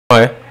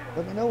Okay.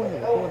 Let me know when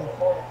you're recording.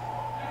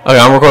 Okay,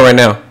 I'm recording right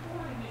now.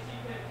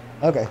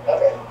 Okay.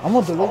 I'm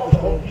gonna delete the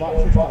storage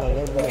boxes because I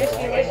love them.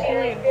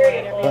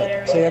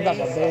 But see, I got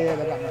my bed,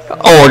 I got my snake.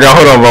 Oh my god,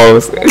 hold on,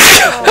 bros.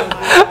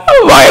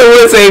 Why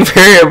would say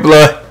period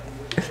blood?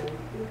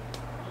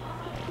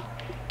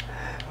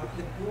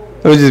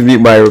 Let me just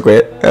mute my real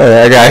quick. Alright,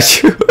 I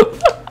got you.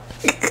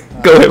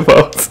 Go ahead,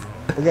 folks.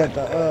 We got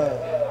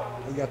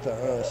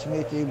the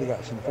smithy, we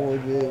got some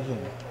forages,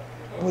 and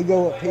when we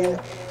go up here,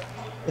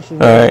 this is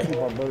where we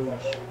keep our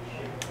birds.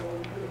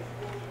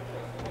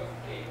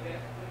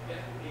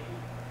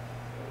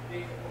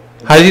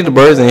 How do you get the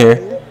birds in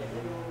here?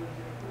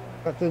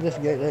 Right through this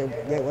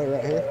gateway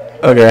right here.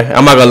 Okay,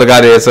 I'm not gonna look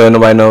out there so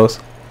nobody knows.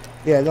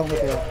 Yeah, don't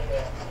look out.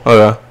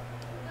 Okay.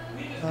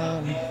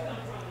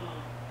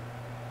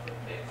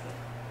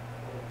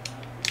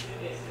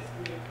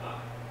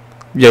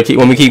 Yeah,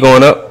 want me keep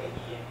going up?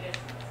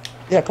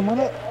 Yeah, come on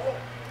up.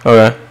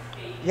 Okay.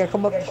 You gotta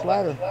come up this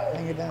ladder,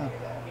 hang it down.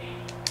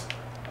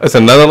 It's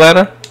another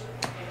ladder?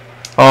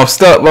 Oh, I'm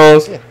stuck,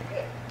 Bones. Yeah.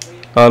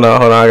 Oh no,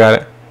 hold on, I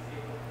got it.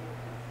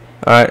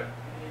 Alright.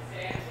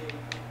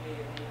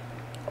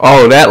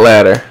 Oh, that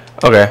ladder.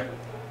 Okay.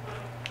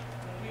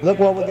 Look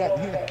what we got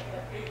in here.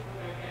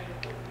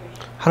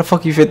 How the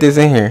fuck you fit this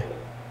in here?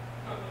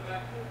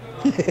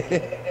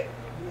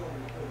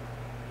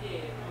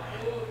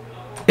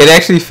 It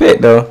actually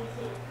fit though.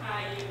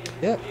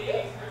 Yep.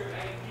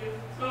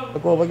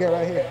 Look what we got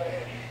right here.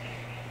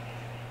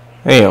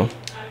 Damn.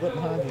 Look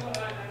behind you.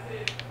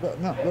 Look,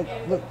 no,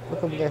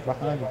 look over there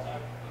behind you.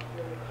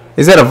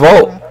 Is that a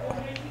vault?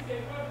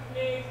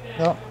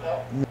 No.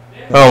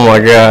 Oh my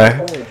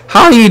god.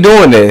 How are you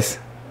doing this?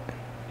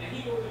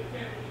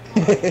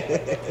 Come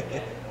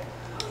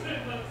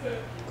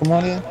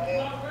on in.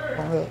 Come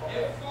on up.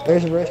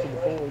 There's the rest of the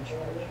forge.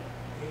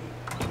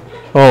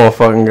 Oh my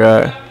fucking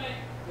god.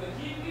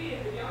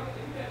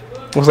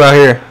 What's out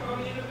here?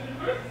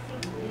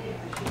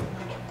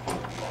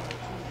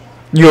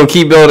 You gonna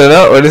keep building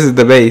up, or this is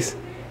the base?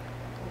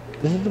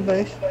 This is the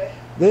base.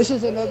 This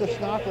is another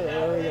sniper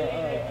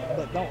area,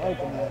 but don't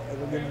open that.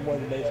 It'll give away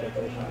the base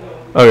location.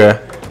 Okay.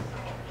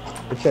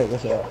 But check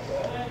this out.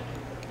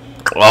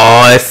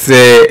 Oh, that's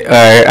it.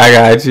 Alright, I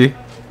got you.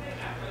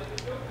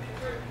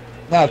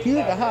 Now, if you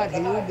were to hide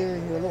here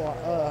during your little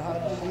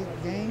hide and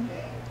seek game,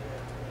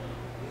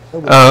 they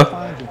would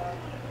find you.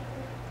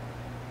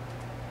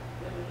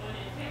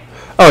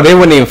 Oh, they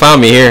wouldn't even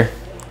find me here.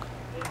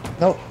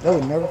 Nope, they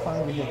would never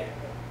find you here.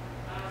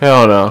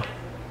 Hell no.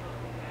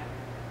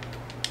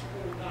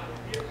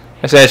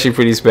 That's actually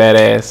pretty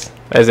badass.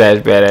 That's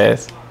actually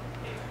badass.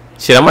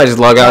 Shit, I might just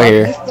log out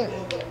here.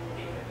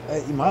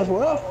 You might as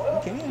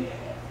well. You can.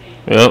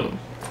 Yep.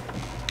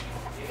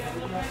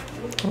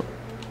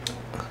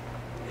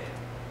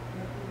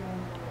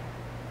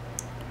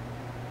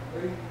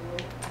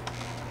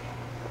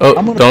 Oh,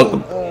 I'm gonna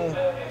don't.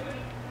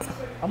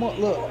 I'm gonna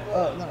look.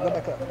 No, go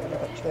back up. Go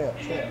back up. Stay up.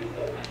 Stay up.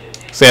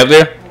 Stay up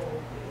there?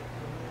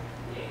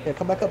 Yeah,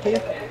 come back up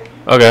here.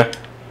 Okay.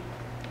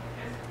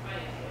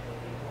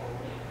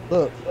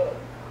 Look.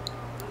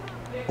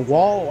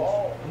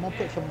 Walls. I'm gonna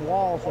put some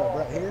walls up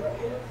right here.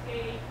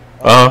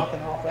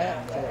 Knocking off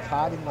that, so it's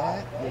hiding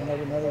that. You'll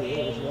never know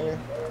it was there.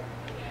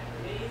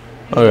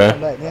 Okay.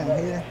 Come back down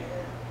here.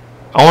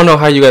 I don't know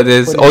how you got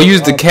this. Oh, you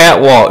used the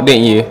catwalk,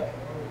 didn't you?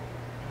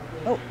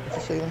 Oh, it's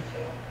a ceiling.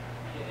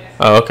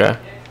 Oh, okay.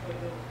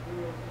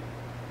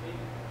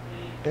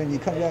 Then you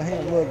come down here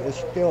and look, it's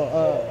still,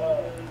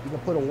 you can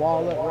put a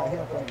wall up right here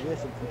in front of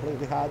this and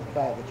completely hide the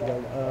fact that you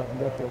got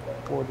industrial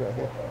forge right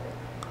here.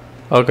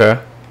 Okay.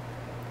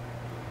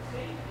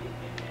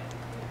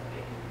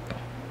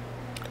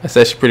 That's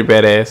actually pretty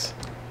badass.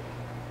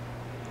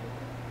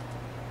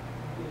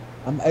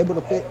 I'm able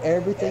to fit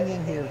everything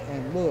in here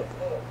and look.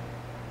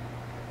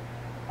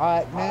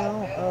 Alright,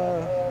 now,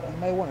 you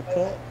may want to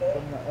cut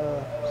from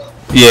the,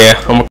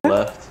 Yeah, I'm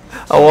left.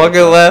 I'm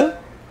walking left.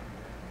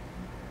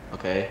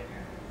 Okay.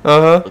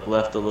 Look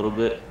left a little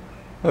bit.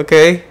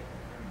 Okay.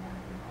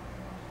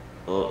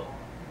 Oh,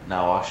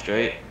 now walk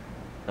straight.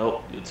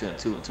 Nope, you're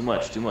too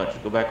much.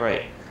 Go back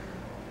right.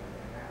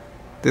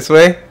 This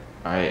way?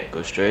 Alright,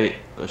 go straight.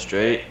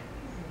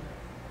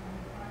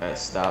 Alright,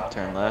 stop,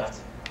 turn left.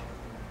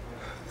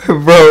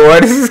 Bro, why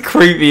this is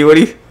creepy? What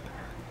do you...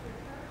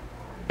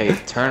 Hey,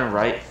 turn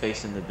right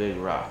facing the big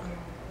rock.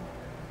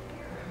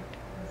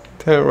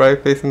 Turn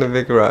right facing the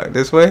big rock.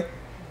 This way?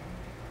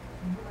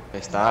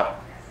 Okay,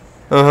 stop.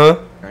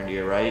 Turn to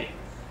your right.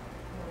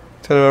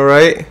 Turn to my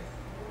right.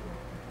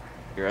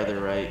 Your other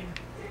right.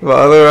 My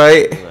other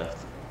right. Left.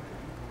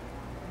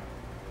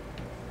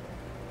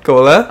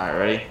 Go left? Alright,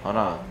 ready? Hold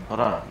on.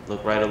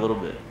 Look right a little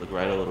bit.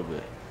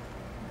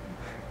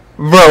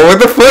 Bro, what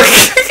the fuck?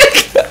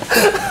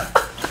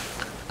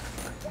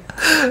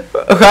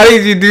 How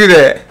did you do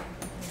that?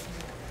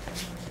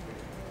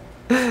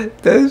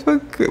 That is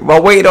fucking...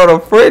 I'm waiting on a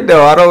friend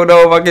though. I don't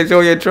know if I can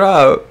join your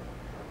tribe.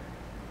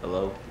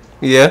 Hello?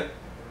 Yeah?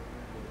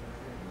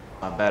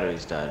 My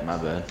batteries died, my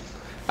bad.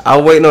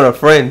 I'm waiting on a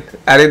friend.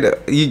 I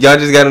didn't... Y'all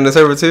just got on the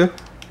server too?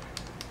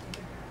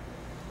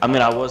 I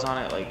mean, I was on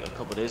it like a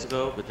couple days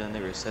ago, but then they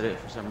reset it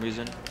for some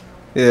reason.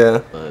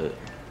 Yeah. But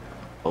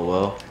oh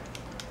well.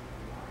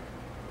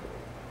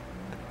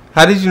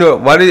 How did you know?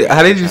 How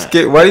did you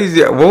skip? What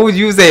was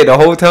you saying the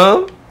whole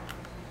time?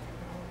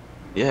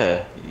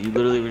 Yeah, you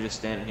literally were just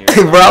standing here.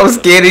 Bro, I was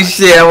scared as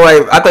shit. I'm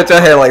like, I thought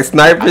y'all had like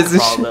snipers I and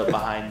crawled shit. up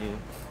behind you.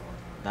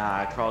 Nah,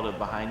 I crawled up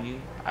behind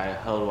you. I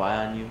held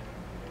Y on you,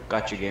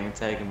 got your gamer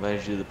tag,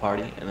 invited you to the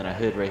party, and then I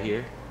hid right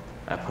here.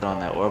 I put on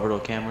that orbital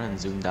camera and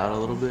zoomed out a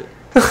little bit.